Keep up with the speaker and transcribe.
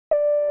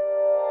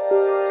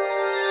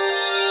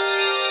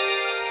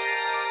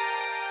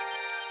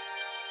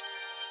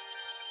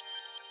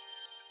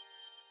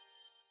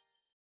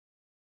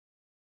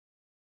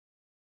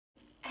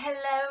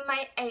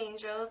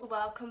girls,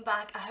 welcome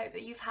back. I hope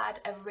that you've had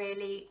a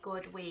really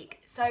good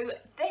week. So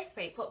this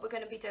week what we're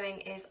going to be doing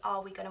is,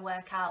 are we going to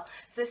work out?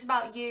 So it's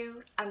about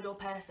you and your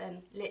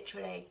person,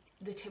 literally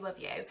the two of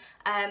you.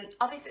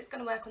 Obviously it's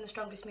going to work on the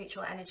strongest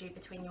mutual energy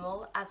between you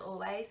all, as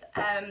always,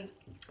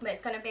 but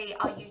it's going to be,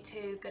 are you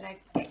two going to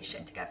get your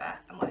shit together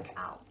and work it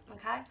out?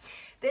 Okay,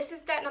 this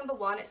is deck number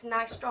 1. It's a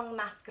nice strong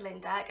masculine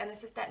deck, and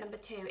this is deck number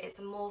 2. It's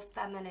a more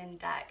feminine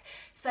deck.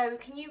 So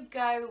can you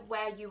go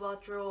where you are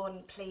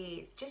drawn,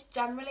 please? Just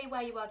generally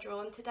where you are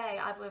drawn today,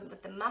 either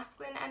with the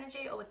masculine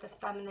energy or with the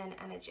feminine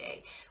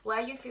energy, where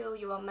you feel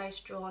you are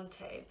most drawn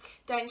to.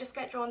 Don't just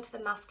get drawn to the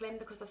masculine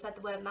because I've said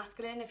the word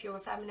masculine. If you're a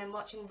feminine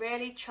watching,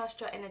 really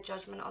trust your inner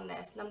judgment on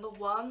this. Number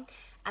 1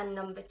 and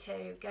number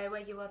 2, go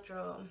where you are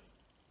drawn.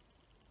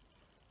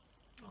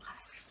 Okay.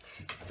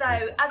 So,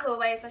 as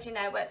always, as you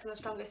know, it works on the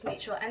strongest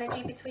mutual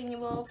energy between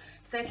you all.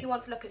 So if you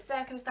want to look at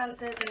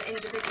circumstances and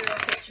individual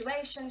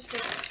situations,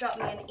 just drop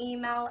me an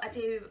email. I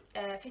do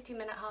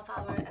 15-minute,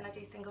 half-hour, and I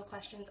do single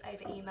questions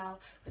over email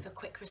with a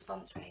quick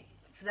response rate,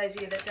 for those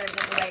of you that don't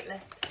have a wait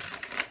list.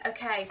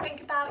 Okay,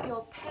 think about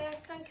your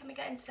person. Can we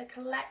get into the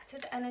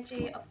collective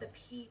energy of the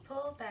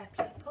people, their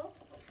people?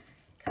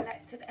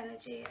 Collective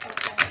energy of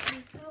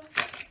their people.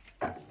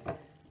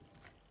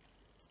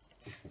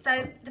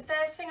 So the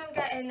first thing I'm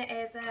getting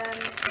is,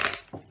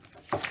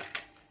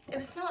 it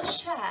was not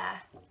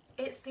share,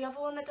 it's the other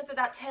one that does it,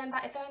 that turn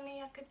back, if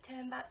only I could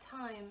turn back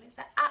time. Is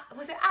that,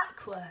 was it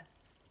aqua?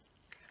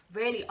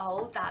 Really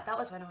old, that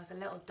was when I was a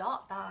little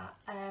dot, that.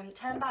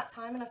 Turn back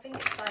time, and I think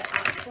it's like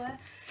aqua.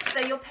 So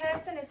your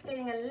person is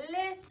feeling a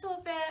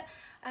little bit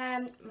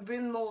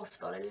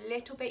remorseful, a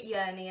little bit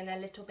yearny, and a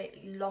little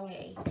bit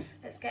longy.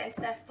 Let's get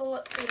into their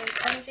thoughts, feelings,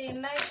 energy,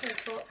 emotions,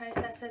 thought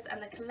processes,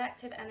 and the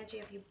collective energy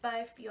of you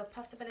both, your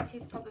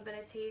possibilities,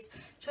 probabilities,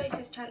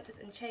 choices, chances,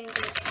 and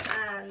changes,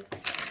 and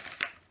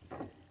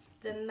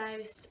the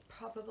most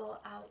probable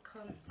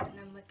outcome. And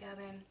then we're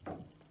going.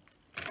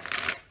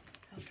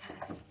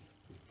 Okay.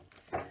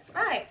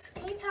 Right,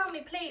 can you tell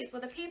me please,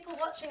 will the people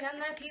watching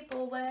and their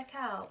people work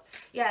out?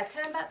 Yeah,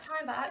 Turn Back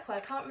Time by Aqua. I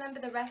can't remember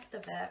the rest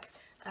of it.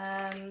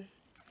 But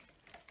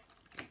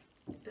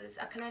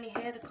I can only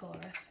hear the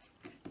chorus.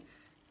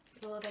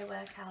 Will they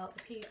work out?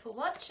 The people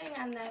watching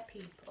and their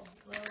people.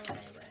 Will they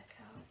work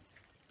out?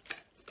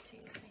 Too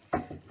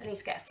many. I need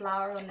to get a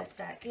flower on this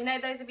deck. You know,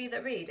 those of you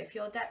that read, if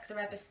your decks are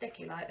ever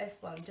sticky like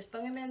this one, just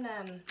bung them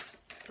in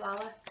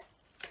flour.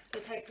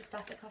 It takes the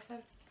static off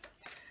them.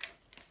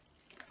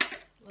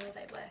 Will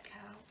they work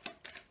out?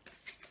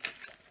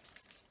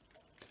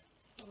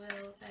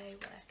 Will they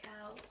work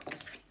out?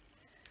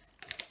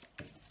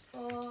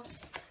 4,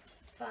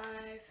 5.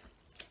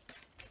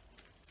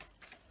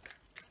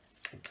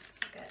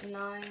 Get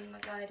 9. My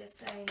guide is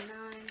saying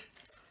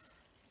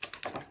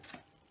 9.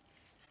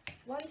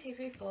 1, 2,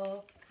 3,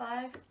 4,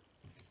 5,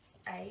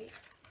 8.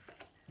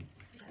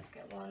 Let's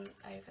get one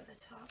over the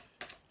top.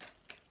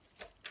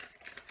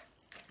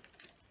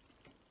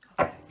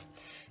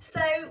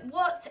 So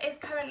what is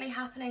currently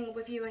happening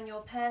with you and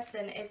your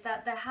person is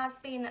that there has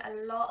been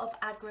a lot of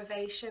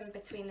aggravation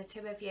between the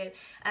two of you.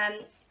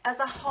 As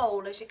a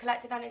whole, as your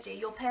collective energy,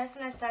 your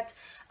person has said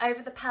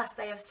over the past,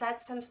 they have said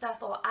some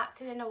stuff or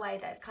acted in a way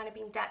that has kind of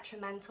been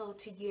detrimental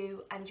to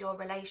you and your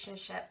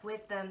relationship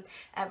with them,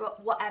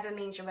 whatever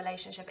means your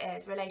relationship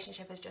is.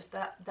 Relationship is just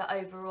the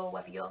overall,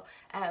 whether you're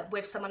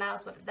with someone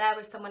else, whether they're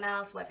with someone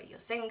else, whether you're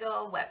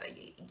single, whether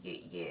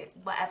you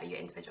whatever your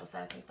individual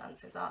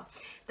circumstances are.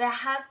 There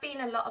has been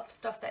a lot of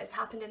stuff that has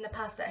happened in the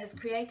past that has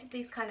created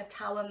these kind of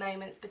tower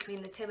moments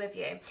between the two of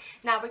you.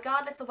 Now,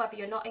 regardless of whether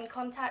you're not in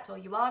contact or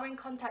you are in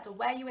contact or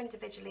where you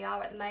individually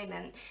are at the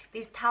moment,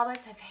 these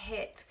towers have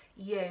hit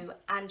you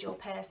and your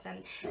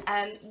person.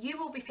 You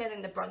will be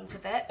feeling the brunt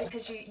of it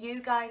because you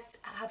guys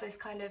have this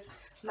kind of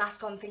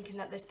mask on, thinking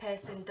that this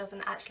person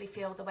doesn't actually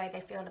feel the way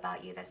they feel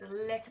about you. There's a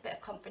little bit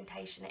of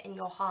confrontation in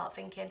your heart,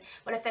 thinking,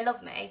 well, if they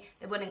love me,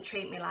 they wouldn't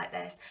treat me like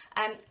this.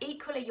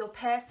 Equally, your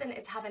person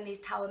is having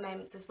these tower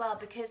moments as well,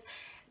 because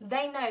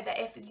they know that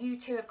if you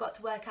two have got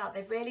to work out,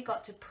 they've really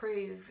got to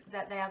prove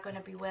that they are going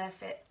to be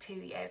worth it to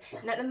you.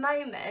 And at the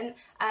moment,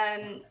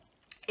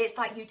 it's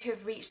like you two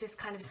have reached this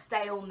kind of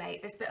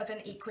stalemate, this bit of an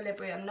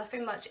equilibrium.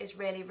 Nothing much is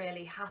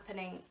really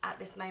happening at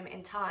this moment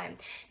in time.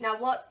 Now,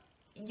 what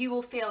you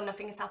will feel,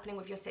 nothing is happening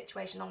with your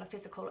situation on a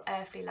physical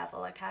earthly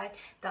level, okay?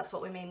 That's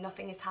what we mean,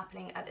 nothing is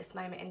happening at this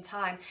moment in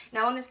time.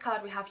 Now on this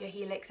card we have your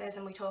helixes,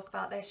 and we talk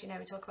about this, you know,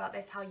 we talk about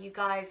this, how you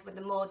guys with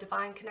the more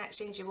divine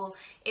connections, you will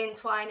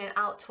entwine and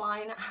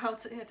outtwine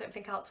out, I don't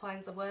think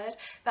outtwine's a word,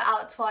 but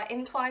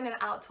entwine and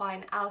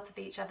outtwine out of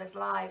each other's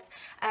lives.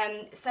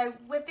 So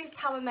with these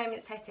tower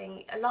moments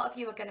hitting, a lot of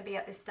you are going to be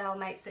at this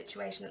stalemate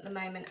situation at the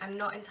moment and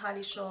not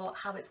entirely sure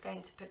how it's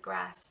going to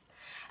progress.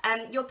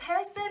 Your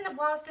person,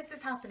 whilst this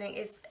is happening,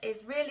 is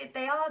really,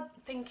 they are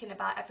thinking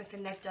about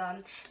everything they've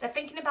done. They're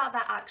thinking about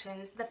their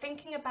actions. They're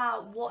thinking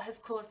about what has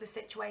caused the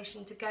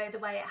situation to go the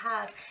way it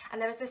has.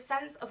 And there is this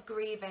sense of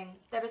grieving.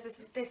 There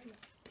is this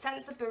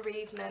sense of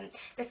bereavement,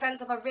 the sense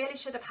of I really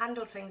should have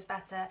handled things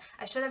better,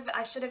 I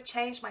should have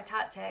changed my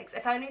tactics.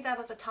 If only there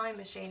was a time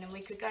machine and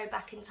we could go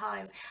back in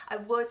time, I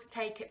would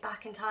take it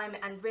back in time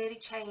and really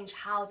change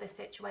how the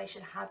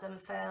situation has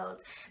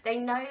unfurled. They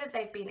know that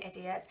they've been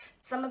idiots.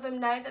 Some of them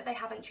know that they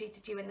haven't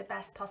treated you in the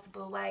best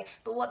possible way,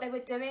 but what they were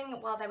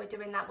doing while they were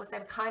doing that was they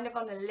were kind of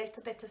on a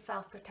little bit of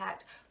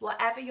self-protect.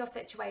 Whatever your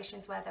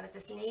situations were, there was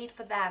this need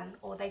for them,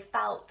 or they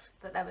felt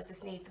that there was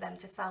this need for them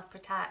to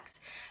self-protect.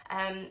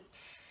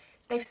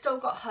 They've still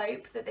got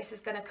hope that this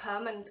is going to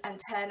come and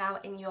turn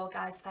out in your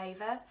guys'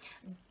 favour.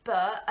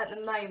 But at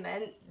the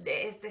moment, it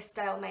is this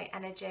stalemate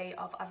energy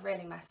of, I've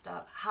really messed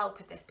up. How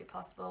could this be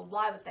possible?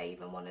 Why would they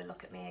even want to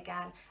look at me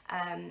again?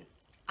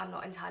 I'm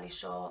not entirely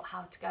sure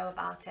how to go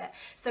about it.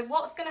 So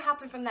what's going to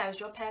happen from there is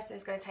your person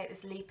is going to take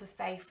this leap of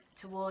faith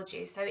towards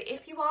you. So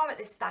if you are at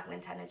this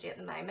stagnant energy at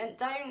the moment,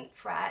 don't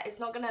fret. It's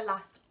not going to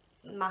last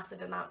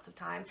massive amounts of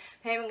time.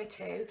 I'm hearing a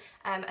 2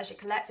 as your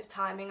collective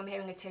timing. I'm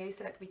hearing a 2,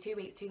 so that could be 2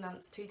 weeks, 2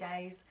 months, 2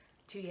 days,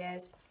 2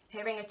 years.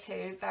 Hearing a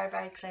 2 very,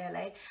 very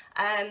clearly.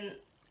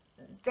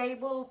 They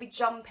will be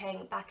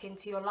jumping back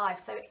into your life.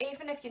 So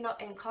even if you're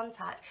not in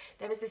contact,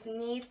 there is this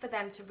need for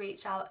them to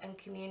reach out and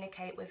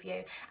communicate with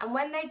you. And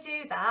when they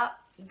do that,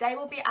 they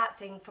will be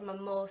acting from a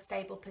more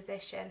stable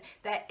position.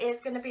 There is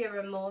going to be a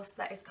remorse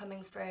that is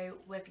coming through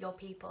with your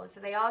people.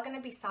 So they are going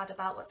to be sad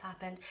about what's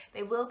happened.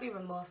 They will be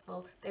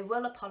remorseful. They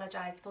will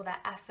apologise for their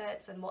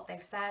efforts and what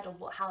they've said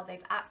or how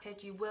they've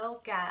acted. You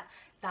will get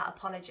that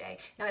apology.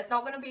 Now, it's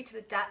not going to be to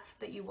the depth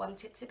that you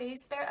want it to be,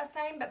 Spirit are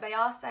saying, but they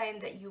are saying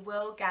that you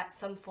will get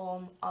some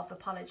form of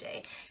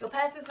apology. Your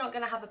person's not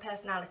going to have a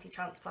personality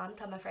transplant,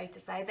 I'm afraid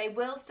to say. They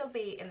will still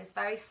be in this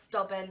very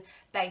stubborn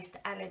based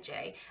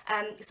energy.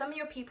 Some of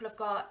your people have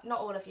got, not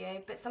all of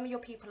you, but some of your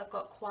people have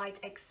got quite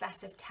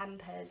excessive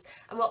tempers.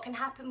 And what can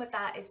happen with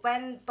that is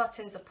when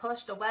buttons are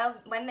pushed or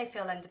when they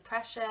feel under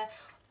pressure,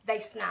 they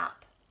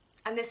snap.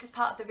 And this is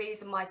part of the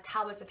reason why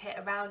towers have hit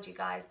around you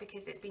guys,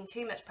 because it's been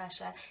too much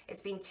pressure,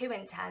 it's been too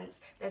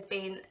intense,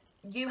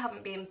 you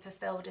haven't been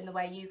fulfilled in the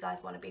way you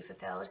guys want to be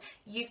fulfilled.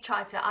 You've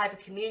tried to either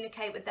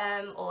communicate with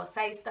them or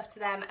say stuff to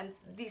them, and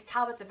these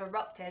towers have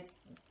erupted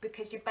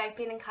because you've both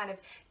been in kind of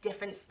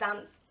different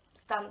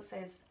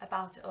stances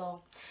about it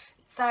all.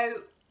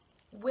 So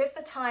with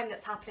the time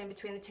that's happening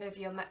between the two of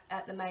you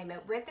at the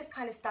moment, with this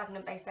kind of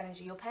stagnant based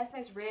energy, your person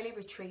is really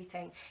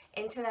retreating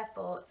into their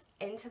thoughts,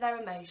 into their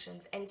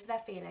emotions, into their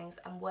feelings,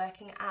 and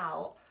working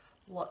out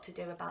what to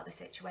do about the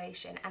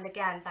situation. And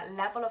again, that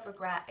level of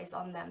regret is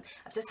on them.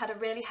 I've just had a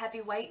really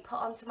heavy weight put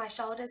onto my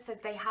shoulders, so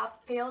they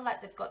feel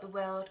like they've got the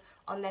world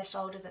on their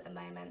shoulders at the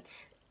moment.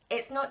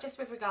 It's not just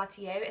with regard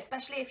to you,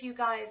 especially if you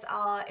guys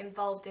are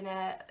involved in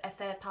a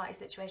third party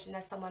situation,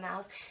 there's someone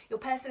else. Your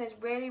person is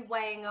really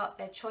weighing up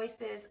their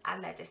choices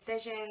and their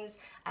decisions,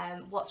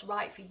 what's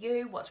right for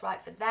you, what's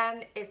right for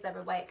them, is there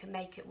a way it can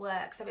make it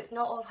work? So it's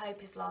not all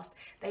hope is lost.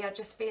 They are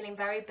just feeling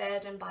very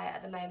burdened by it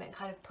at the moment,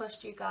 kind of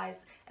pushed you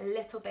guys a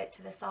little bit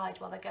to the side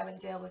while they go and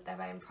deal with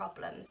their own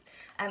problems,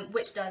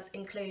 which does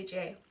include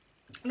you.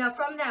 Now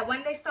from there,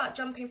 when they start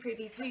jumping through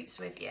these hoops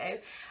with you,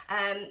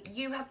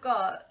 you have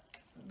got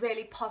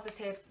really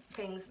positive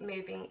things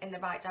moving in the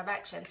right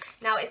direction.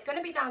 Now it's going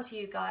to be down to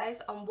you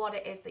guys on what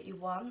it is that you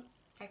want.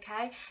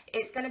 Okay,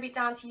 it's going to be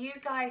down to you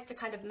guys to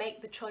kind of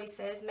make the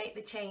choices, make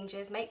the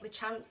changes, make the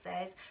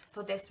chances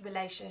for this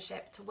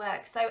relationship to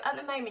work. So at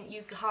the moment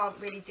you can't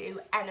really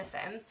do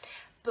anything,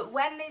 but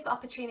when these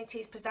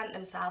opportunities present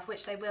themselves,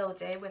 which they will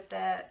do with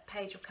the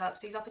Page of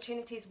Cups, these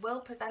opportunities will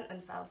present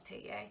themselves to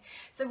you.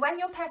 So when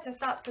your person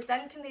starts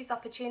presenting these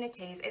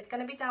opportunities, it's going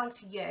to be down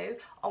to you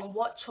on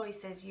what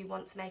choices you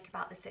want to make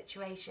about the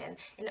situation.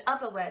 In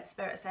other words,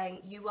 Spirit is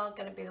saying you are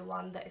going to be the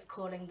one that is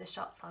calling the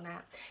shots on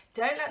it.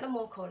 Don't let them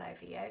walk all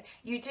over you.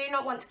 You do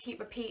not want to keep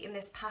repeating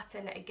this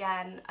pattern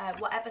again.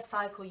 Whatever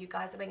cycle you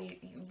guys are in, you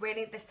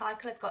really, this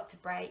cycle has got to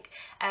break.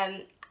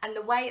 And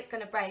the way it's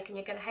going to break, and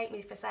you're going to hate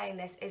me for saying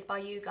this, is by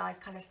you guys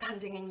kind of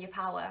standing in your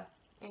power,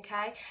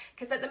 okay?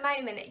 Because at the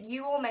moment,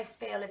 you almost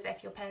feel as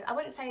if your person, I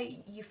wouldn't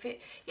say you feel,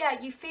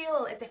 yeah, you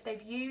feel as if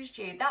they've used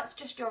you. That's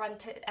just your own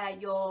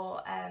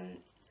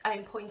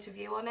point of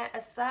view on it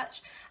as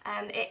such.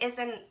 It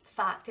isn't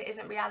fact, it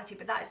isn't reality,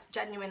 but that is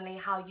genuinely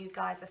how you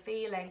guys are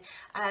feeling.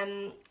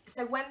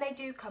 So when they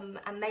do come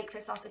and make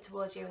this offer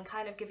towards you and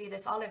kind of give you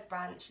this olive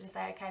branch and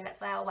say, okay, let's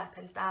lay our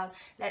weapons down,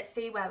 let's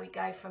see where we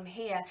go from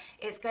here,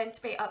 it's going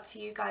to be up to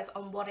you guys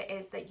on what it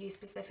is that you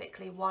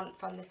specifically want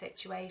from the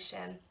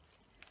situation.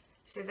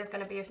 So there's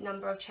going to be a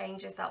number of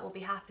changes that will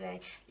be happening.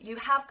 You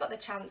have got the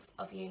chance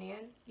of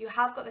union. You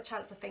have got the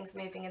chance of things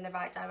moving in the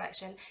right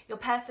direction. Your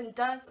person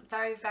does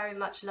very, very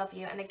much love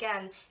you. And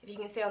again, if you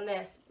can see on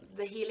this,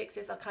 the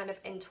helixes are kind of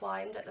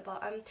entwined at the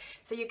bottom.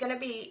 So you're going to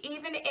be,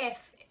 even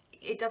if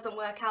it doesn't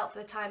work out for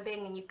the time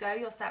being and you go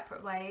your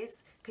separate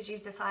ways, because you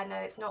decide, no,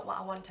 it's not what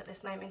I want at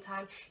this moment in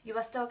time, you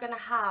are still going to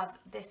have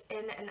this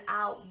in and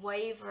out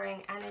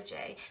wavering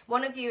energy.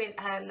 One of you,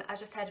 I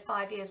just had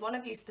 5 years, one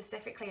of you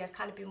specifically has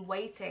kind of been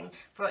waiting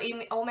for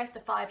almost a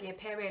 5-year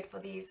period for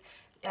these.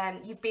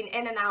 You've been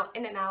in and out,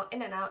 in and out,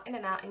 in and out, in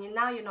and out, and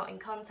now you're not in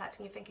contact,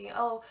 and you're thinking,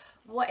 oh,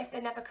 what if they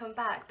never come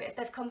back? But if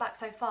they've come back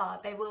so far,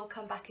 they will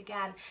come back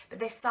again. But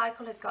this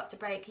cycle has got to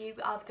break. You've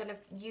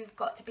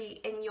got to be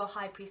in your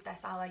high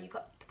priestess hour. You've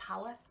got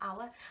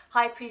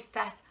high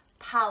priestess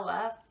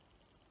power,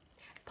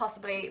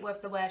 possibly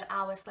with the word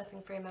hour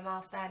slipping through my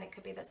mouth there, and it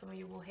could be that some of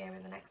you will hear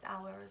in the next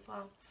hour as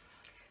well,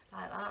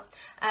 like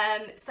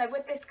that. So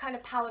with this kind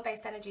of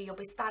power-based energy, you'll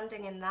be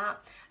standing in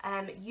that.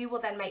 You will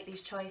then make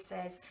these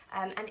choices,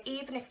 and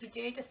even if you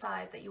do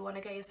decide that you want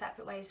to go your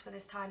separate ways for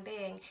this time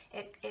being,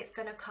 it's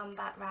going to come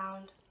back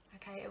round.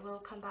 Okay, it will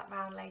come back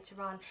round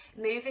later on,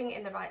 moving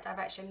in the right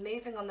direction,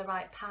 moving on the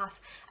right path.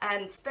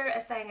 And Spirit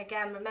is saying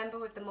again, remember,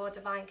 with the more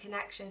divine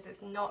connections,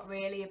 it's not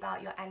really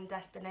about your end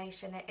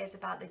destination, it is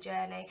about the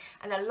journey.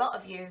 And a lot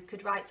of you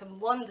could write some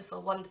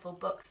wonderful, wonderful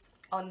books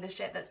on the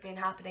shit that's been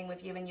happening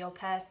with you and your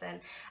person.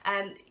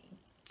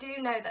 Do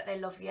know that they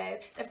love you.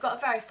 They've got a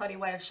very funny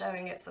way of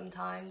showing it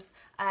sometimes,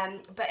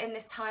 but in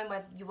this time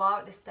where you are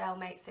at this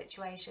stalemate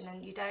situation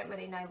and you don't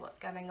really know what's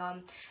going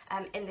on,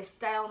 in this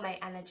stalemate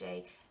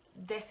energy,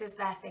 this is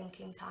their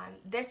thinking time,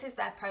 this is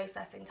their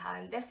processing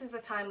time, this is the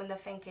time when they're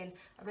thinking,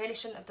 I really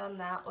shouldn't have done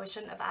that, or I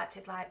shouldn't have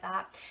acted like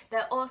that.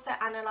 They're also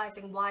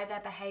analysing why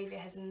their behaviour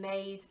has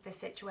made the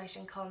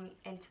situation come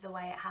into the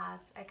way it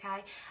has.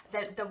 Okay,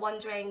 they're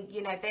wondering,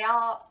 you know, they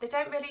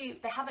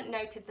haven't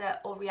noted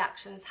that all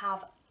reactions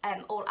have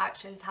all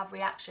actions have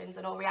reactions,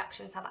 and all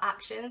reactions have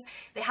actions.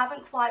 They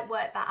haven't quite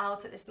worked that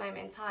out at this moment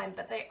in time,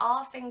 but they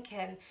are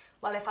thinking,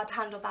 well, if I'd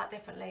handled that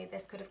differently,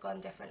 this could have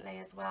gone differently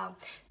as well.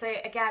 So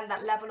again,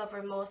 that level of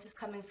remorse is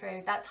coming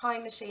through. That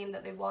time machine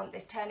that they want,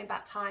 this turning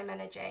back time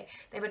energy,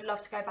 they would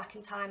love to go back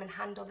in time and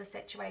handle the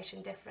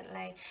situation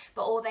differently.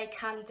 But all they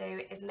can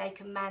do is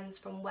make amends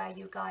from where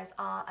you guys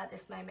are at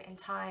this moment in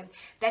time.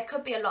 There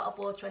could be a lot of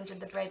water under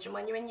the bridge, and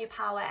when you're in your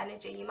power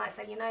energy, you might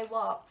say, you know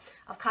what,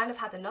 I've kind of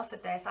had enough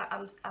of this.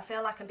 I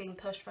feel like I'm being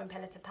pushed from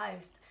pillar to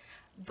post.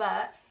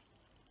 But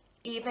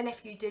even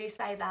if you do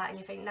say that and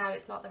you think, no,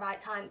 it's not the right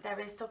time, there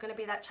is still going to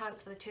be that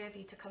chance for the two of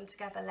you to come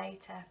together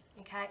later.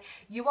 Okay,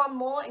 you are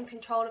more in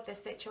control of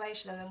this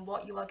situation than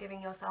what you are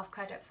giving yourself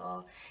credit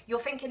for. You're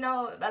thinking,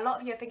 oh, a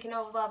lot of you are thinking,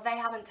 oh, well, they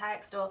haven't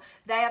texted, or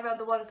they are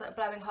the ones that are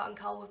blowing hot and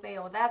cold with me,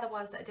 or they're the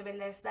ones that are doing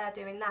this, they're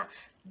doing that.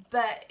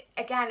 But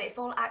again, it's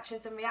all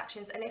actions and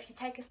reactions, and if you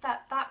take a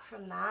step back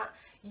from that,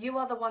 you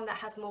are the one that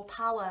has more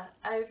power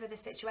over the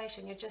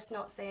situation. You're just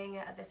not seeing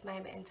it at this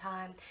moment in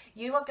time.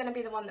 You are going to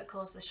be the one that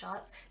calls the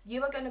shots.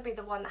 You are going to be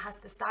the one that has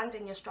to stand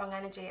in your strong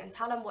energy and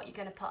tell them what you're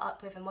going to put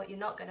up with and what you're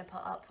not going to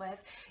put up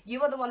with.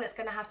 You are the one that's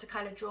going to have to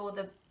kind of draw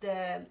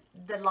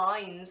the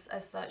lines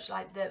as such,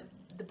 like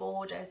the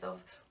borders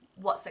of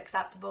what's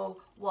acceptable,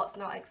 what's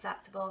not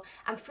acceptable.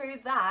 And through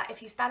that,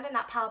 if you stand in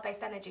that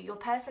power-based energy, your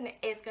person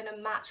is going to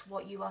match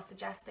what you are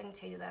suggesting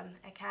to them.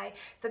 Okay,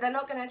 so they're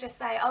not going to just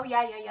say, oh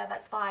yeah,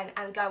 that's fine,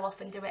 and go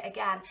off and do it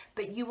again.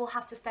 But you will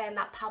have to stay in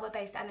that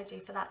power-based energy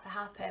for that to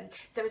happen.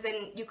 So as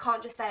in, you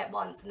can't just say it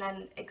once and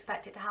then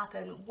expect it to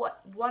happen.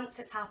 Once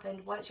it's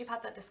happened, once you've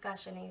had that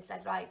discussion and you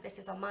said, right, this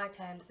is on my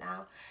terms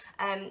now,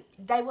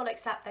 they will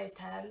accept those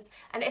terms.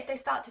 And if they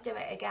start to do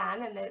it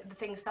again and the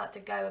things start to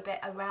go a bit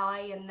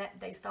awry and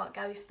they start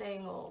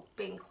ghosting or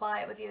being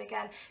quiet with you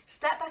again,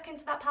 step back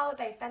into that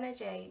power-based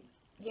energy.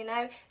 You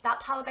know, that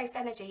power-based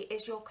energy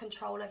is your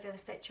control over the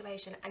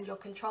situation, and your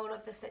control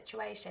of the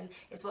situation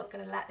is what's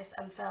going to let this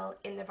unfurl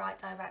in the right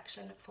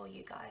direction for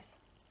you guys.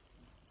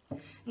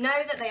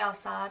 Know that they are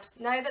sad,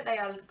 know that they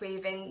are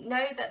grieving,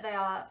 know that they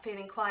are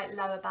feeling quite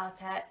low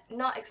about it,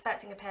 not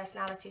expecting a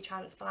personality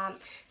transplant,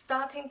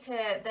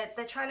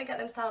 they're trying to get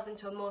themselves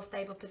into a more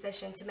stable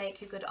position to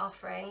make you good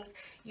offerings.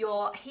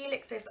 Your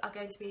helixes are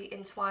going to be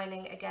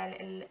entwining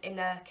again in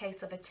a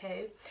case of a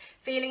 2.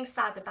 Feeling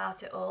sad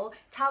about it all.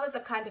 Towers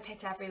have kind of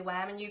hit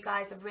everywhere, and you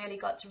guys have really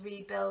got to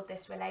rebuild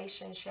this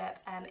relationship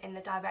in the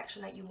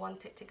direction that you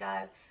want it to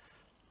go.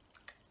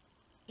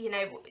 You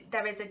know,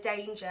 there is a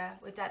danger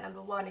with deck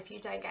number 1 if you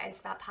don't get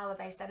into that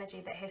power-based energy,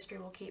 that history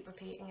will keep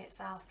repeating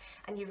itself,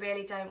 and you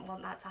really don't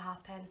want that to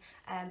happen,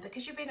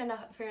 because you've been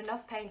through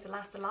enough pain to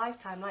last a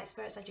lifetime. Like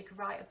Spirit said, you could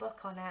write a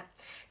book on it.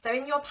 So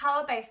in your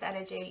power-based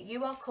energy,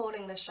 you are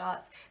calling the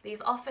shots.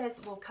 These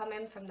offers will come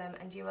in from them,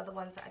 and you are the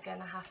ones that are going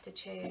to have to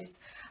choose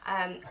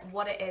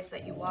what it is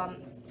that you want,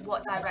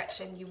 what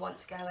direction you want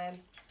to go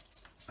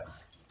in.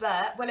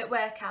 But will it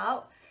work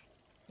out?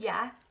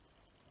 Yeah.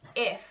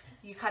 If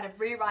you kind of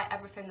rewrite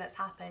everything that's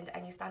happened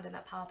and you stand in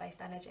that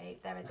power-based energy,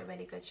 there is a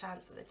really good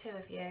chance that the two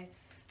of you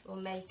will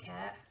make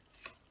it.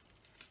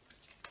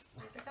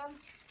 Where's it gone?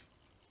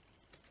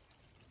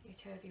 You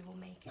two of you will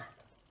make it.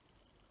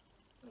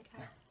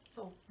 Okay, it's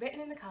all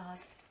written in the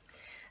cards.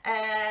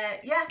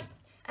 Yeah,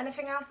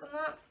 anything else on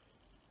that?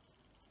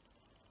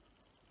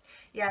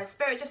 Yeah,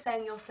 Spirit just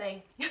saying you'll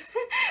see.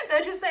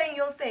 They're just saying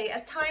you'll see.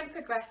 As time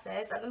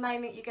progresses, at the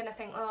moment you're going to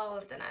think,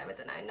 oh, I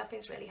don't know,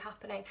 nothing's really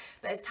happening.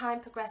 But as time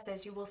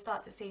progresses, you will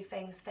start to see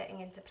things fitting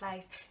into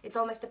place. It's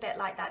almost a bit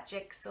like that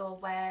jigsaw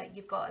where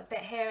you've got a bit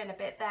here and a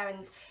bit there,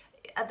 and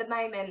at the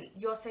moment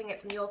you're seeing it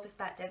from your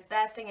perspective,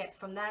 they're seeing it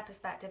from their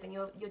perspective, and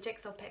your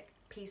jigsaw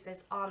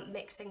pieces aren't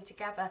mixing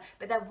together,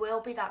 but there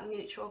will be that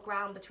mutual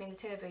ground between the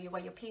two of you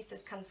where your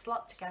pieces can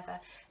slot together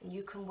and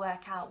you can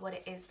work out what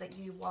it is that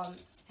you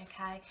want.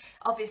 Okay,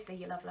 obviously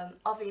you love them,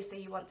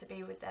 obviously you want to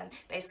be with them,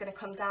 but it's going to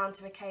come down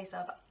to a case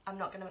of, I'm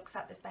not going to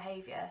accept this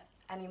behaviour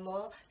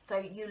anymore, so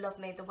you love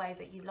me the way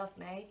that you love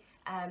me,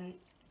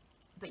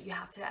 but you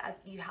have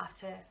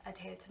to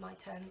adhere to my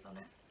terms on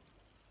it,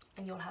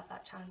 and you'll have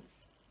that chance.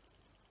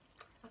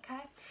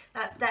 Okay,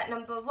 that's deck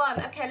number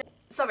 1. Okay,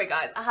 sorry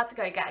guys, I had to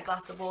go get a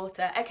glass of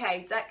water.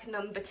 Okay, deck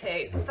number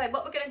 2. So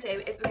what we're going to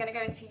do is we're going to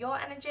go into your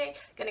energy,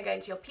 going to go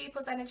into your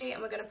people's energy,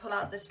 and we're going to pull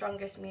out the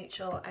strongest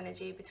mutual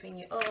energy between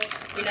you all.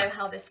 You know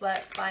how this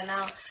works by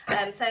now.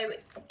 So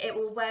it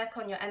will work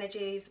on your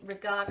energies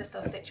regardless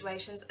of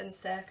situations and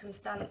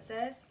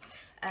circumstances,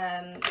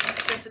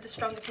 just with the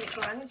strongest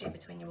mutual energy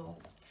between you all.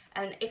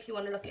 And if you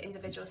want to look at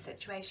individual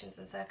situations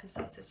and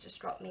circumstances, just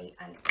drop me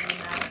an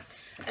email.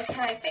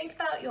 Okay, think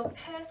about your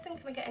person.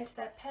 Can we get into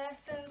their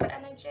person's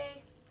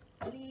energy,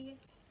 please?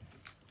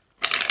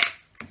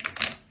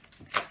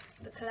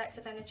 The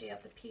collective energy of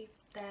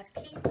their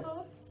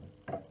people.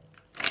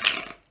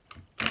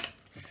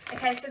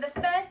 Okay, so the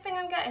first thing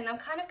I'm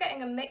kind of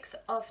getting a mix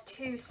of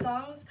 2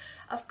 songs.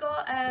 I've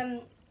got,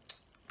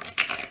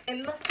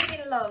 It Must Have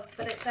Been Love,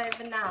 but It's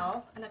Over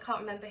Now, and I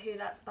can't remember who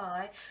that's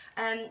by.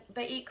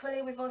 But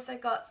equally, we've also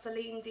got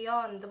Celine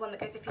Dion, the one that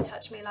goes, if you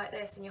touch me like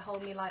this and you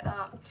hold me like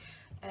that.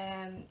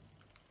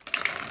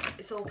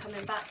 It's all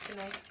coming back to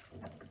me.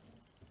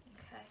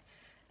 Okay,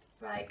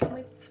 right, can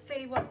we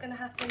see what's going to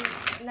happen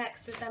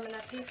next with them and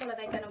their people? Are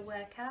they going to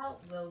work out?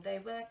 Will they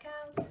work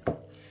out?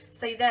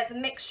 So there's a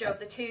mixture of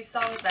the 2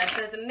 songs there.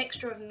 So there's a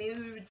mixture of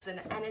moods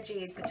and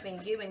energies between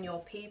you and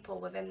your people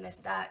within this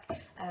deck.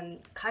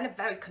 Kind of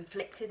very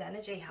conflicted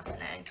energy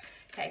happening.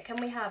 Okay, can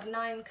we have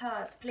 9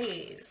 cards,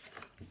 please?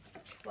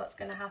 What's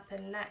going to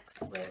happen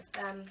next with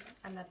them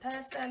and their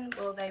person?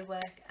 Will they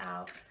work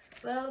out?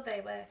 Will they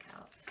work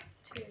out?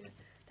 2.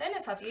 Don't know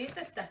if I've used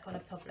this deck on a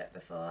public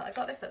before. I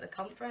got this at the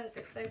conference.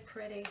 It's so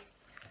pretty.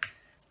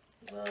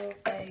 Will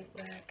they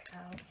work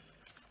out?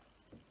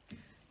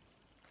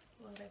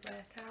 Will they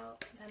work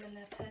out? Them and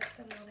their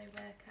person, will they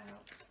work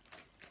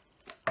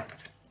out?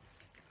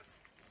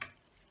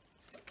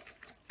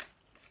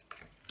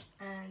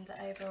 And the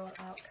overall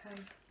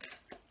outcome.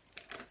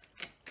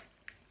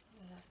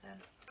 I love them.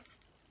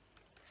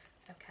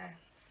 Okay.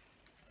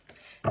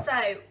 So,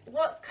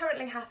 what's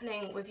currently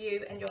happening with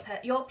you and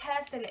your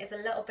person is a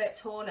little bit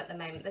torn at the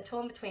moment. They're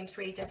torn between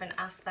 3 different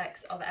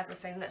aspects of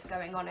everything that's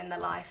going on in their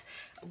life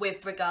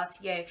with regard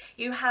to you.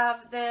 You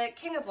have the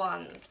King of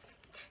Wands,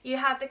 you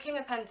have the King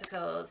of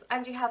Pentacles,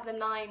 and you have the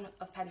 9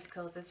 of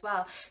Pentacles as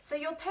well. So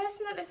your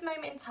person at this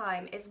moment in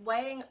time is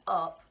weighing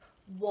up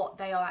what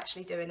they are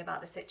actually doing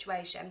about the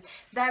situation.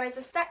 There is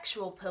a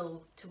sexual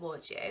pull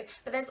towards you,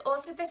 but there's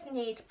also this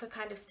need for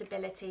kind of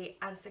stability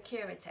and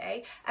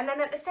security. And then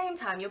at the same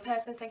time, your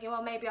person's thinking,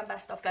 well, maybe I'm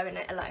best off going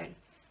it alone.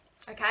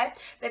 Okay,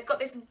 they've got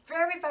this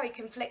very, very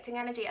conflicting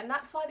energy, and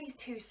that's why these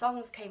 2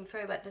 songs came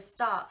through at the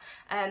start.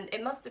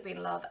 It Must Have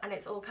Been Love and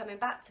It's All Coming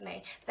Back to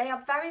Me. They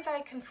are very,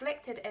 very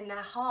conflicted in their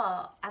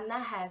heart and their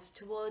head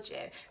towards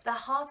you. Their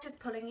heart is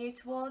pulling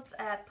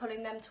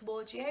them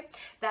towards you.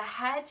 Their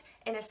head,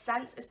 in a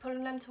sense, is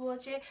pulling them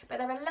towards you, but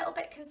they're a little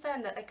bit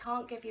concerned that they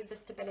can't give you the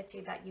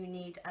stability that you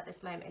need at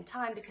this moment in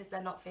time because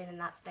they're not feeling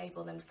that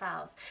stable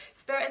themselves.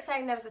 Spirit is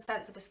saying there is a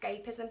sense of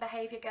escapism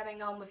behaviour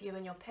going on with you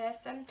and your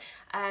person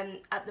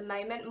at the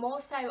moment, more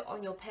so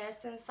on your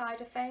person's side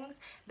of things.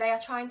 They are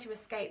trying to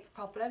escape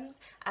problems,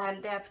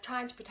 they are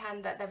trying to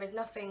pretend that there is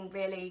nothing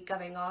really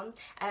going on.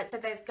 So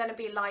there's going to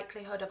be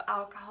likelihood of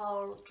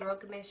alcohol,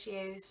 drug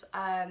misuse,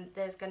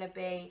 there's going to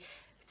be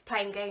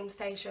playing game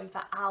station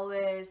for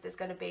hours, there's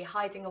going to be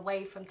hiding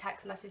away from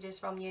text messages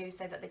from you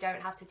so that they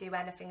don't have to do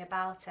anything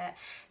about it.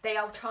 They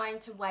are trying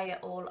to weigh it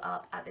all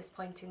up at this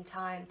point in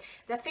time.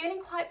 They're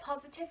feeling quite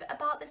positive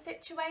about the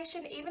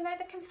situation, even though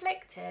they're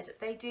conflicted.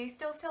 They do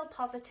still feel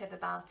positive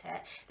about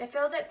it. They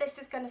feel that this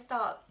is going to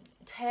start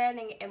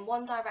turning in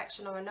one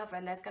direction or another,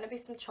 and there's going to be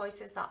some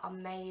choices that are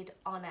made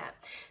on it.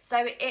 So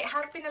it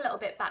has been a little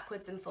bit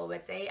backwards and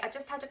forwardsy. I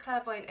just had a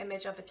clairvoyant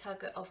image of a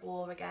tug of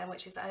war again,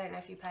 which is, I don't know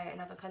if you play it in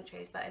other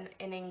countries, but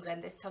in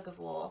England, this tug of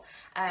war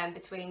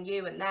between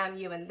you and them.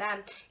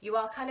 You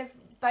are kind of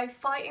both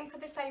fighting for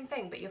the same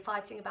thing, but you're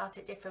fighting about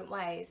it different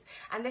ways.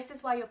 And this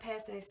is why your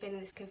person is feeling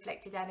this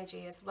conflicted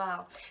energy as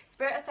well.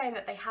 Spirit are saying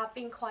that they have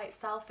been quite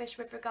selfish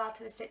with regard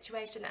to the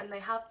situation, and they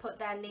have put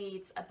their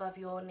needs above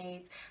your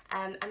needs.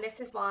 And this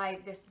this is why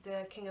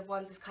the King of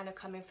Wands is kind of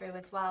coming through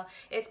as well.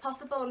 It's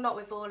possible not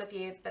with all of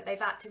you, but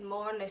they've acted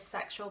more on this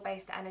sexual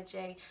based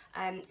energy.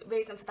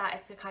 Reason for that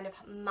is to kind of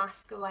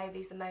mask away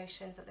these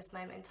emotions at this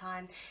moment in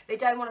time. They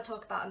don't want to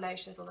talk about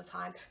emotions all the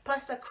time,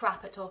 plus they're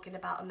crap at talking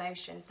about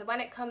emotions. So when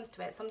it comes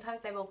to it,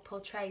 sometimes they will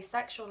portray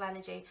sexual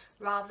energy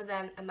rather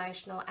than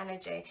emotional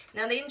energy.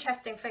 Now the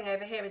interesting thing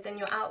over here is in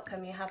your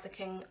outcome you have the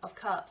King of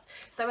Cups.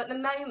 So at the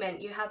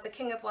moment you have the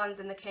King of Wands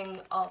and the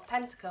King of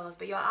Pentacles,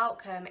 but your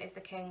outcome is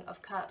the King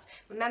of Cups.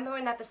 Remember,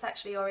 we're never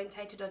sexually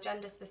orientated or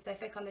gender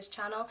specific on this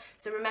channel,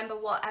 so remember,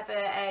 whatever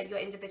your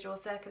individual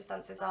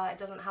circumstances are, it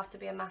doesn't have to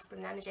be a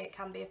masculine energy, it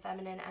can be a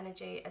feminine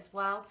energy as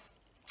well.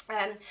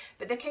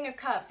 But the King of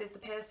Cups is the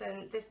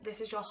person,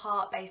 this is your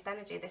heart-based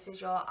energy, this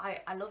is your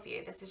I love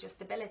you, this is your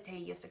stability,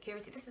 your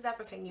security, this is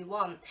everything you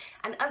want.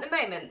 And at the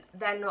moment,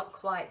 they're not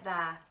quite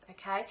there,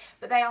 okay?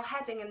 But they are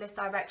heading in this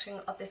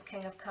direction of this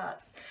King of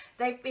Cups.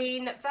 They've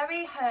been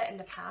very hurt in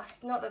the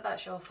past, not that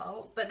that's your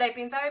fault, but they've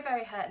been very,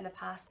 very hurt in the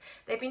past.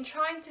 They've been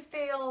trying to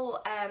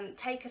feel,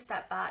 take a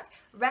step back,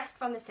 rest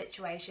from the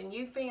situation.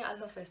 You've been, I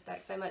love this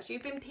deck so much,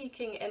 you've been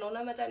peeking in on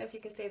them. I don't know if you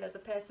can see, there's a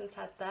person's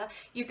head there.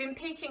 You've been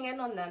peeking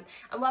in on them.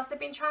 And whilst they've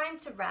been trying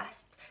to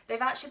rest,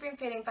 they've actually been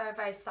feeling very,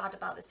 very sad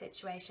about the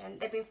situation.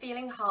 They've been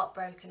feeling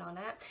heartbroken on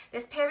it.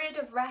 This period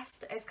of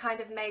rest has kind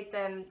of made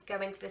them go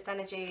into this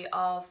energy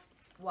of,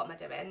 what am I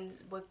doing?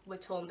 We're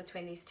torn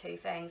between these two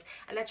things,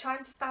 and they're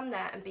trying to stand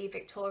there and be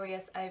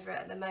victorious over it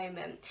at the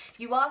moment.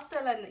 You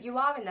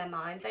are in their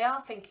mind. They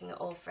are thinking it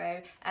all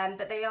through,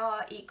 but they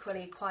are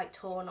equally quite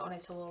torn on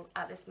it all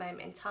at this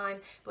moment in time.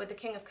 But with the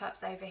King of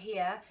Cups over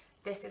here,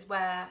 this is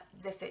where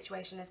the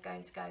situation is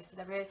going to go. So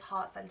there is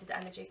heart-centered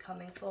energy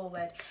coming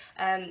forward.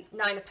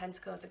 Nine of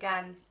Pentacles,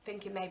 again,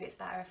 thinking maybe it's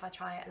better if I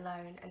try it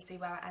alone and see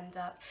where I end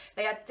up.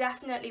 They are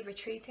definitely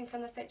retreating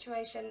from the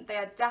situation. They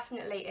are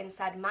definitely in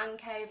said man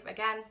cave.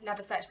 Again,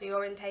 never sexually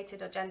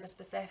orientated or gender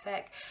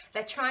specific.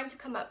 They're trying to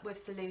come up with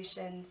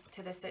solutions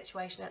to this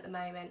situation at the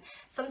moment.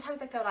 Sometimes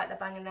they feel like they're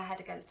banging their head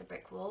against a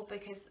brick wall,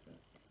 because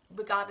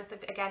regardless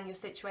of, again, your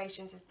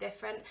situations is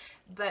different,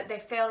 but they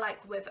feel like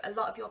with a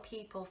lot of your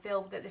people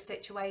feel that the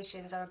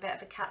situations are a bit of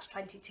a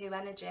catch-22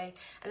 energy,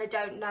 and they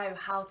don't know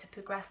how to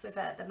progress with it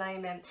at the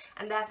moment,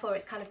 and therefore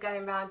it's kind of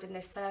going round in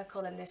this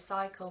circle and this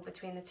cycle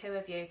between the two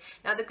of you.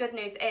 Now the good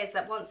news is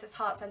that once this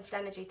heart-centered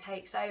energy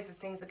takes over,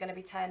 things are going to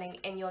be turning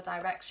in your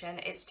direction.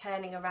 It's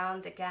turning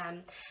around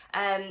again.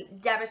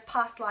 There is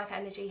past life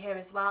energy here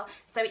as well,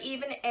 so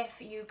even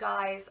if you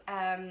guys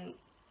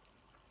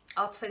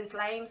are twin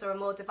flames or a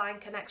more divine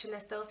connection, there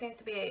still seems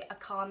to be a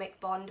karmic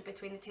bond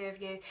between the two of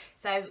you.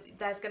 So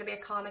there's going to be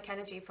a karmic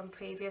energy from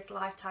previous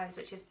lifetimes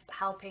which is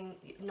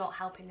not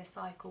helping this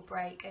cycle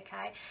break,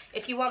 okay?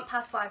 If you want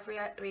past life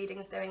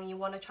readings doing, you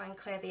want to try and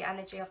clear the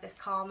energy of this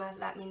karma,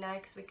 let me know,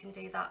 because we can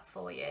do that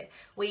for you.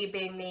 We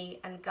being me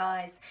and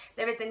guides.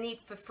 There is a need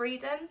for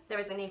freedom, there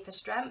is a need for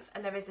strength,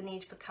 and there is a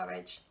need for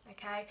courage,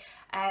 okay,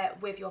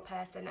 with your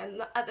person.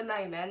 And at the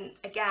moment,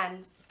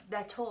 again,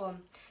 they're torn.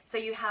 So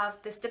you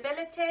have the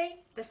stability,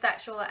 the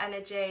sexual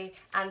energy,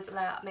 and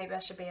maybe I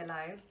should be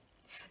alone.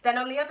 Then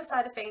on the other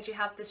side of things, you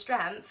have the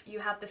strength, you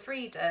have the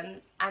freedom,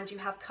 and you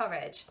have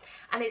courage.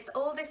 And it's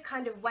all this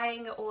kind of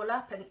weighing it all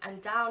up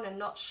and down and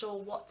not sure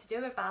what to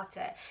do about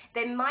it.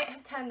 They might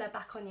have turned their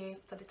back on you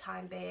for the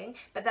time being,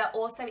 but they're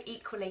also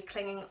equally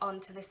clinging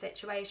on to the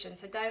situation.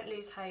 So don't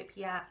lose hope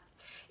yet.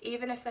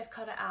 Even if they've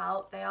cut it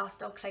out, they are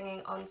still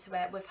clinging onto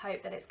it with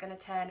hope that it's going to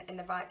turn in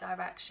the right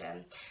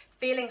direction.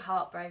 Feeling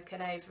heartbroken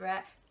over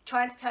it,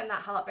 trying to turn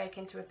that heartbreak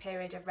into a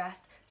period of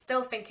rest,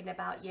 still thinking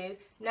about you,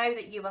 know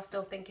that you are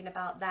still thinking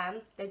about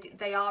them.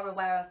 They are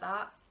aware of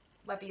that,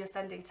 whether you're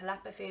sending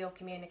telepathy or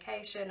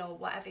communication or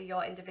whatever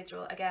your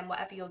individual, again,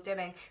 whatever you're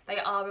doing, they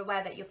are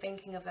aware that you're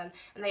thinking of them,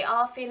 and they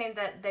are feeling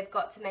that they've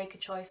got to make a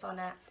choice on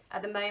it.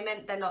 At the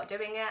moment, they're not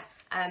doing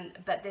it,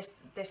 but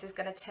this is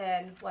going to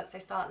turn once they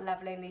start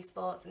leveling these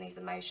thoughts and these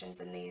emotions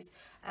and these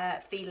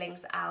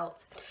feelings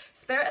out.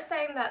 Spirit is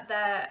saying that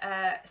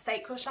their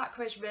sacral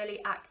chakra is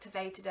really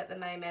activated at the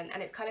moment,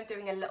 and it's kind of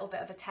doing a little bit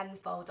of a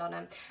tenfold on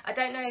them. I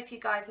don't know if you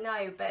guys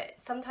know, but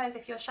sometimes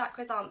if your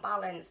chakras aren't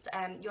balanced,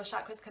 your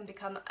chakras can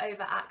become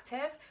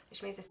overactive,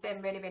 which means they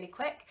spin really, really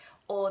quick,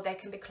 or they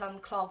can become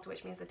clogged,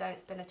 which means they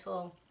don't spin at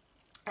all.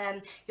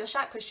 Your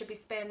chakras should be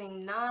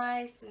spinning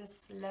nice and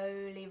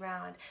slowly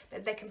round,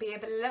 but they can be a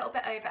little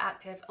bit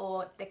overactive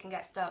or they can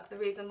get stuck. The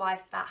reason why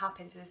that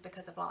happens is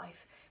because of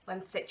life,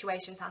 when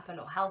situations happen,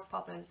 or health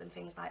problems and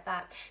things like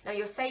that. Now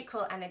your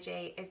sacral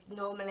energy is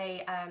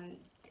normally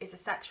is a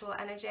sexual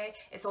energy.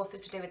 It's also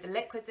to do with the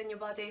liquids in your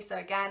body, so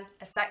again,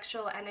 a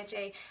sexual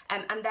energy,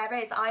 and there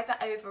is either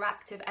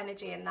overactive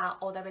energy in that,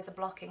 or there is a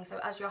blocking. So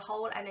as your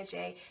whole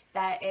energy,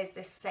 there is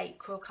this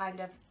sacral kind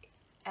of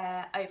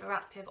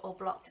overactive or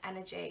blocked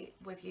energy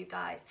with you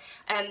guys.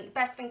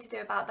 Best thing to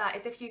do about that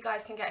is if you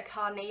guys can get a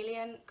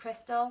carnelian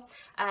crystal,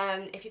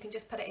 if you can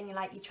just put it in your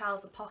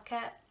trouser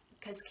pocket,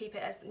 because keep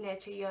it as near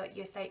to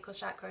your sacral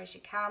chakra as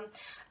you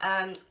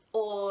can,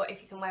 or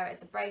if you can wear it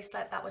as a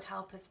bracelet, that would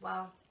help as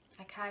well,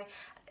 okay?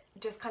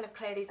 just kind of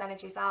clear these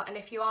energies out. And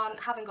if you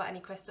haven't got any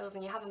crystals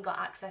and you haven't got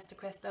access to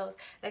crystals,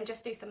 then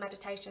just do some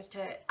meditations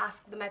to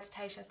ask the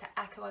meditations to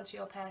echo onto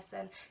your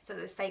person so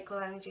that the sacral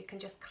energy can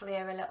just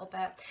clear a little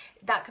bit.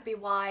 That could be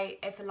why,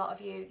 if a lot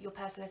of your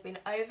person has been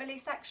overly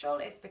sexual,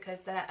 it's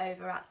because they're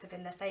overactive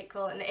in their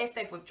sacral. And if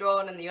they've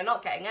withdrawn and you're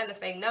not getting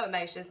anything, no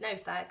emotions, no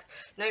sex,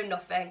 no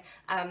nothing,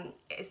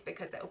 it's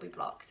because it will be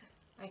blocked.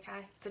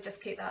 Okay, so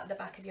just keep that at the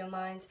back of your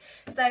mind.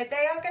 So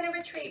they are going to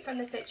retreat from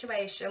the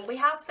situation. We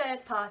have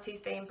third parties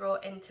being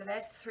brought into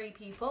this, 3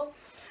 people,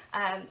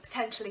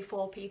 potentially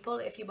 4 people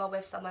if you are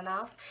with someone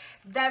else.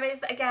 There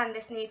is, again,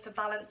 this need for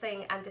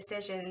balancing and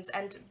decisions,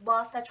 and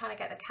whilst they're trying to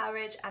get their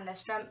courage and their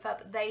strength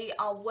up, they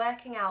are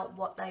working out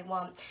what they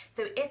want.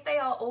 So if they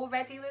are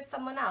already with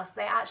someone else,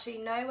 they actually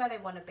know where they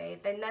want to be.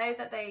 They know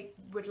that they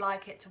would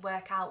like it to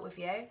work out with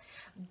you,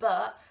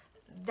 but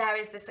there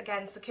is this,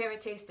 again,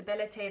 security,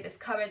 stability, this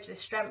courage, this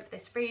strength,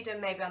 this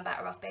freedom. Maybe I'm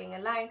better off being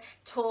alone.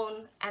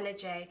 Torn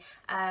energy.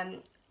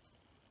 And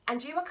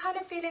you are kind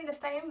of feeling the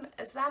same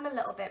as them a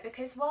little bit,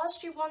 because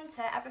whilst you want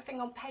it,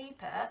 everything on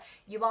paper,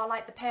 you are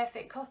like the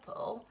perfect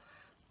couple.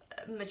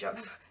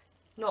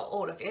 Not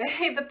all of you.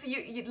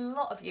 A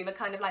lot of you are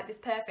kind of like this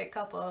perfect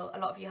couple. A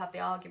lot of you have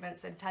the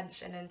arguments and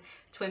tension and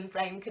twin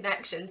flame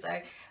connection.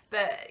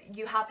 But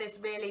you have this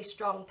really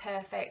strong,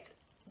 perfect,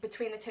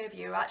 between the 2 of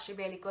you are actually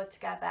really good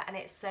together, and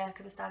it's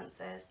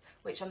circumstances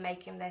which are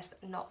making this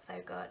not so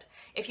good.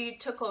 If you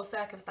took all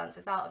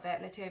circumstances out of it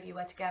and the 2 of you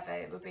were together,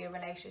 it would be a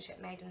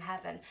relationship made in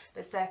heaven.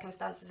 But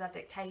circumstances are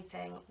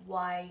dictating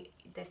why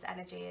this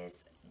energy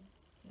is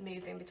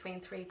moving between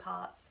 3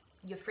 parts: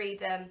 your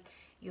freedom,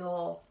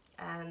 your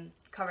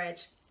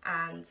courage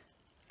and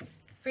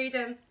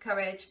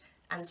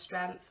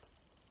strength,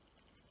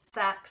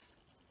 sex,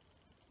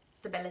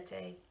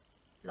 stability,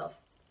 love.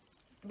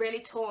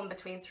 Really torn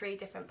between 3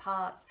 different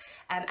parts.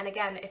 And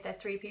again, if there's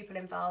 3 people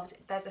involved,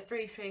 there's a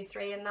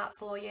 3-3-3 in that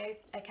for you.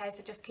 Okay,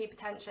 so just keep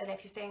attention.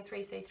 If you're seeing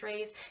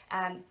 3-3-3s,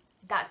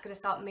 that's going to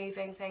start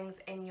moving things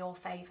in your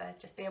favour.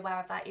 Just be aware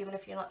of that. Even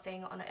if you're not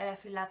seeing it on an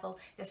earthly level,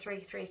 the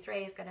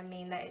 3-3-3 is going to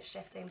mean that it's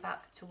shifting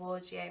back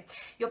towards you.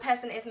 Your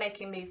person is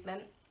making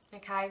movement.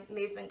 Okay,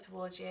 movement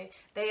towards you.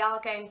 They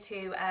are going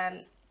to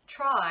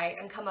try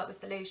and come up with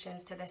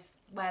solutions to this,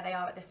 where they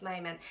are at this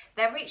moment.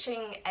 They're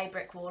reaching a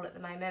brick wall at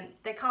the moment.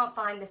 They can't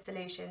find the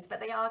solutions,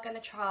 but they are going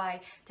to try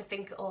to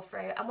think it all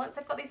through. And once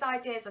they've got these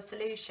ideas of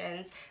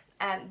solutions,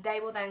 they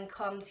will then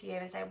come to you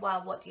and say,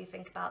 well, what do you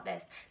think about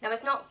this? Now,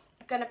 it's not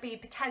going to be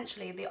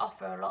potentially the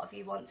offer a lot of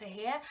you want to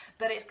hear,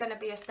 but it's going to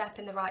be a step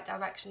in the right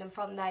direction, and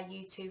from there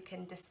you two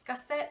can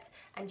discuss it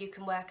and you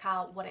can work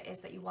out what it is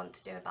that you want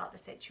to do about the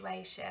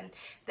situation.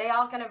 They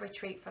are going to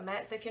retreat from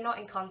it, so if you're not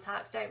in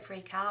contact, don't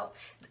freak out.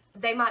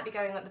 They might be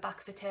going at the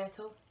back of a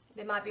turtle.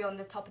 They might be on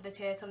the top of the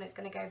turtle and it's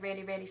going to go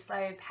really, really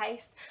slow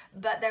paced,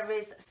 but there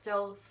is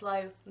still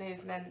slow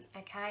movement,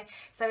 okay?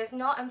 So it's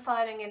not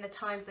unfurling in the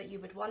times that you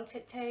would want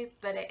it to,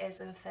 but it is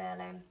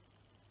unfurling.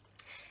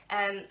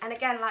 And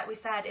again, like we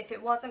said, if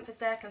it wasn't for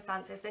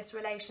circumstances, this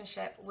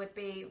relationship would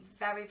be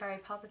very, very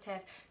positive.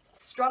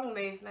 Strong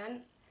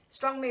movement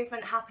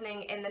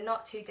happening in the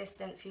not too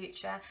distant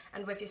future,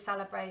 and with your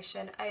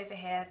celebration over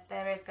here,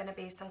 there is going to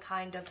be some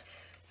kind of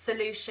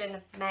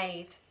solution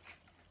made.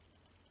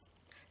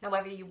 Now,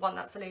 whether you want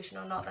that solution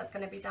or not, that's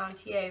going to be down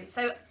to you.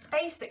 So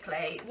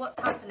basically, what's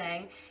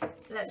happening,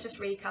 let's just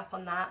recap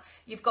on that.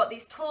 You've got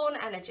these torn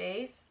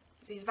energies,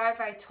 these very,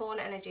 very torn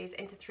energies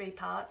into 3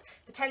 parts,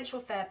 potential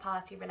third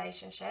party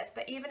relationships,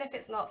 but even if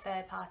it's not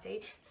third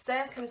party,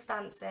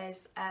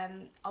 circumstances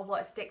are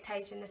what is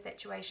dictating the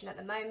situation at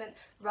the moment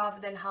rather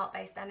than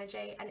heart-based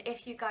energy. And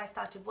if you guys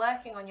started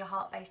working on your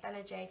heart-based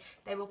energy,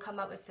 they will come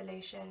up with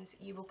solutions.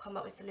 You will come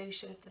up with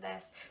solutions to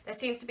this. There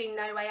seems to be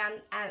no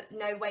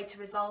way to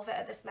resolve it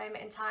at this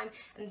moment in time,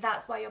 and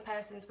that's why your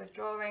person's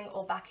withdrawing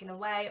or backing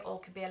away, or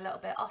could be a little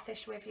bit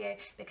offish with you,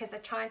 because they're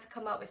trying to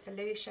come up with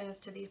solutions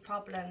to these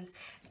problems.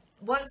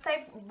 Once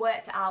they've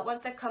worked it out,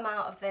 once they've come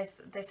out of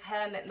this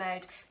hermit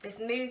mode, this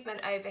movement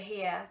over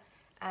here,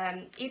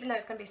 even though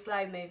it's going to be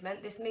slow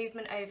movement, this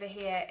movement over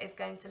here is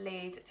going to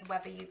lead to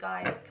whether you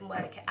guys can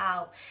work it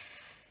out.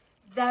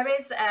 There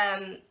is,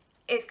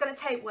 it's going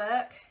to take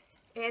work.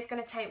 It is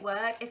going to take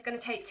work. It's going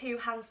to take 2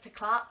 hands to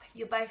clap.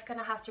 You're both going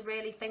to have to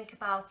really think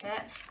about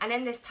it. And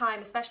in this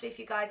time, especially if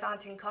you guys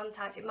aren't in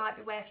contact, it might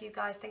be worth you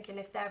guys thinking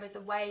if there is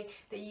a way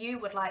that you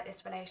would like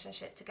this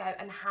relationship to go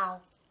and how.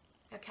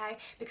 Okay,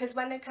 because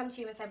when they come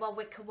to you and say, well,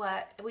 we could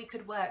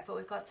work, but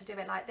we've got to do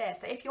it like this.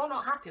 So if you're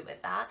not happy with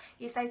that,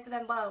 you say to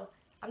them, well,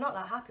 I'm not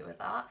that happy with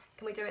that.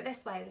 Can we do it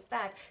this way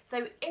instead?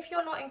 So if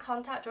you're not in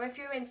contact, or if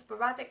you're in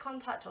sporadic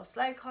contact or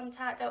slow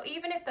contact, or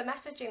even if they're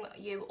messaging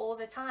you all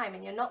the time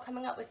and you're not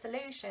coming up with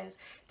solutions,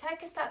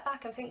 take a step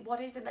back and think, what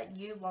is it that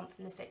you want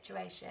from the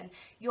situation?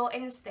 Your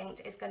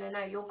instinct is going to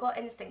know. Your gut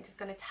instinct is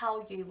going to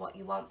tell you what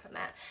you want from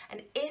it.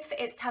 And if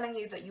it's telling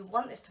you that you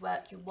want this to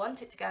work, you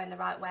want it to go in the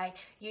right way,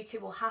 you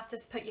two will have to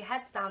put your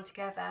heads down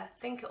together,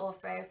 think it all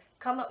through,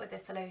 come up with the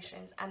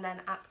solutions, and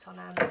then act on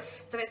them.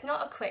 So it's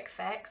not a quick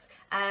fix.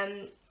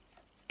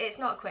 It's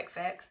not a quick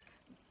fix,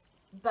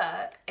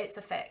 but it's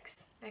a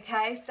fix.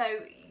 Okay, so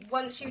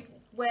once you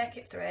work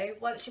it through,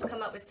 once you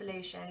come up with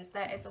solutions,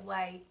 there is a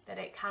way that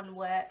it can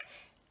work,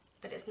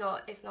 but it's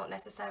not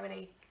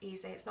necessarily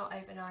easy. It's not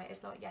overnight.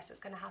 It's not, yes, it's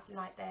going to happen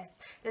like this.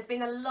 There's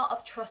been a lot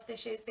of trust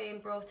issues being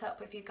brought up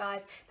with you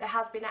guys. There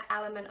has been an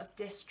element of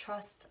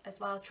distrust as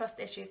well, trust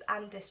issues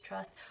and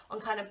distrust on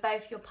kind of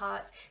both your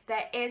parts.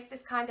 There is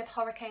this kind of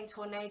hurricane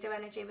tornado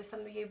energy with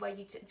some of you where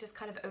you just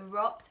kind of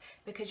erupt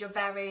because you're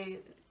very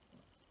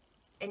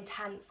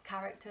intense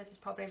characters, is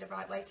probably the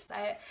right way to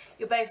say it.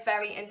 You're both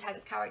very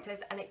intense characters,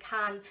 and it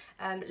can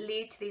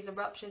lead to these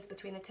eruptions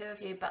between the two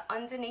of you, but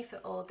underneath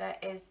it all there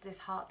is this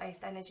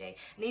heart-based energy,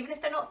 and even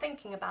if they're not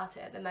thinking about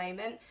it at the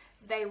moment,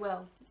 they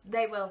will,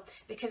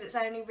 because it's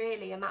only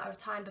really a matter of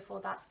time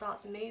before that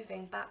starts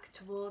moving back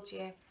towards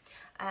you.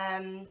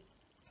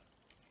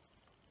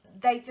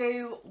 They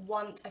do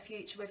want a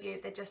future with you,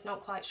 they're just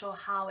not quite sure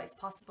how it's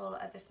possible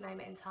at this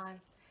moment in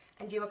time,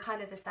 and you are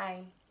kind of the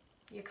same.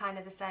 You're kind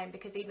of the same,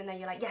 because even though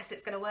you're like, yes,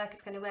 it's going to work,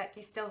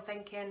 you're still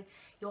thinking,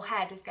 your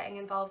head is getting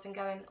involved and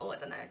going, oh, I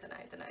don't know.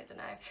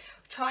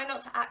 Try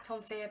not to act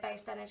on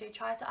fear-based energy.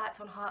 Try to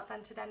act on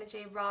heart-centered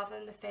energy rather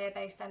than the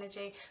fear-based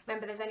energy.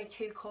 Remember, there's only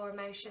two core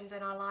emotions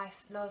in our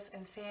life, love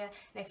and fear.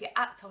 And if you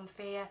act on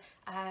fear,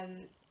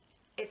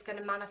 it's going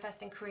to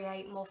manifest and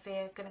create more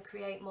fear, going to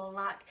create more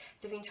lack.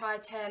 So if you can try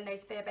to turn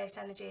those fear-based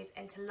energies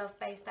into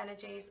love-based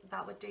energies,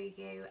 that would do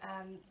you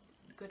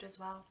good as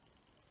well.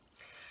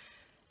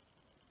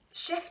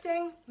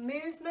 Shifting,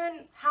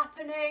 movement,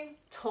 happening,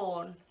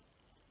 torn.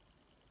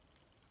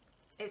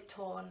 It's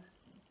torn.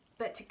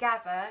 But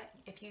together,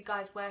 if you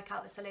guys work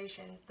out the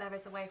solutions, there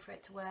is a way for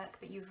it to work,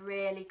 but you've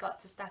really got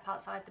to step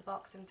outside the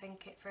box and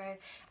think it through.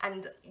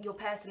 And your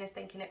person is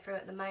thinking it through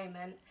at the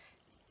moment,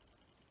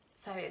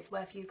 so it's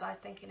worth you guys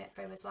thinking it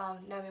through as well,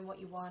 knowing what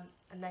you want,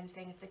 and then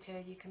seeing if the two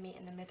of you can meet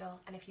in the middle.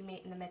 And if you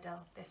meet in the middle,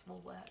 this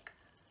will work.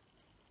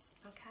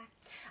 Okay,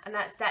 and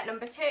that's step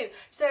number 2.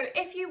 So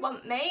if you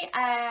want me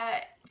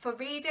for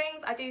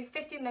readings, I do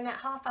 15-minute,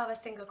 half-hour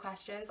single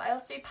questions. I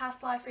also do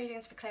past life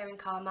readings for clearing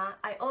karma.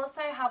 I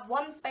also have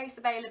one space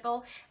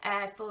available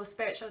for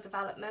spiritual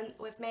development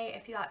with me,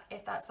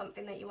 if that's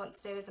something that you want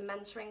to do as a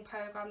mentoring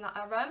program that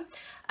I run.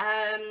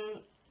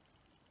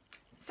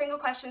 Single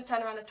questions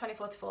turnaround is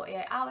 24 to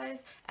 48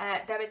 hours.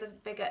 There is a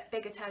bigger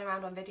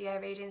turnaround on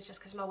video readings just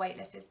because my wait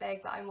list is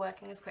big, but I'm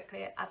working as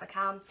quickly as I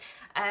can.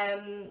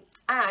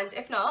 And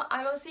if not,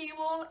 I will see you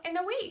all in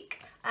a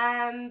week.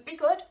 Be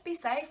good, be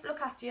safe,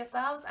 look after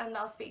yourselves, and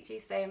I'll speak to you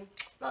soon.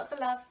 Lots of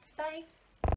love. Bye.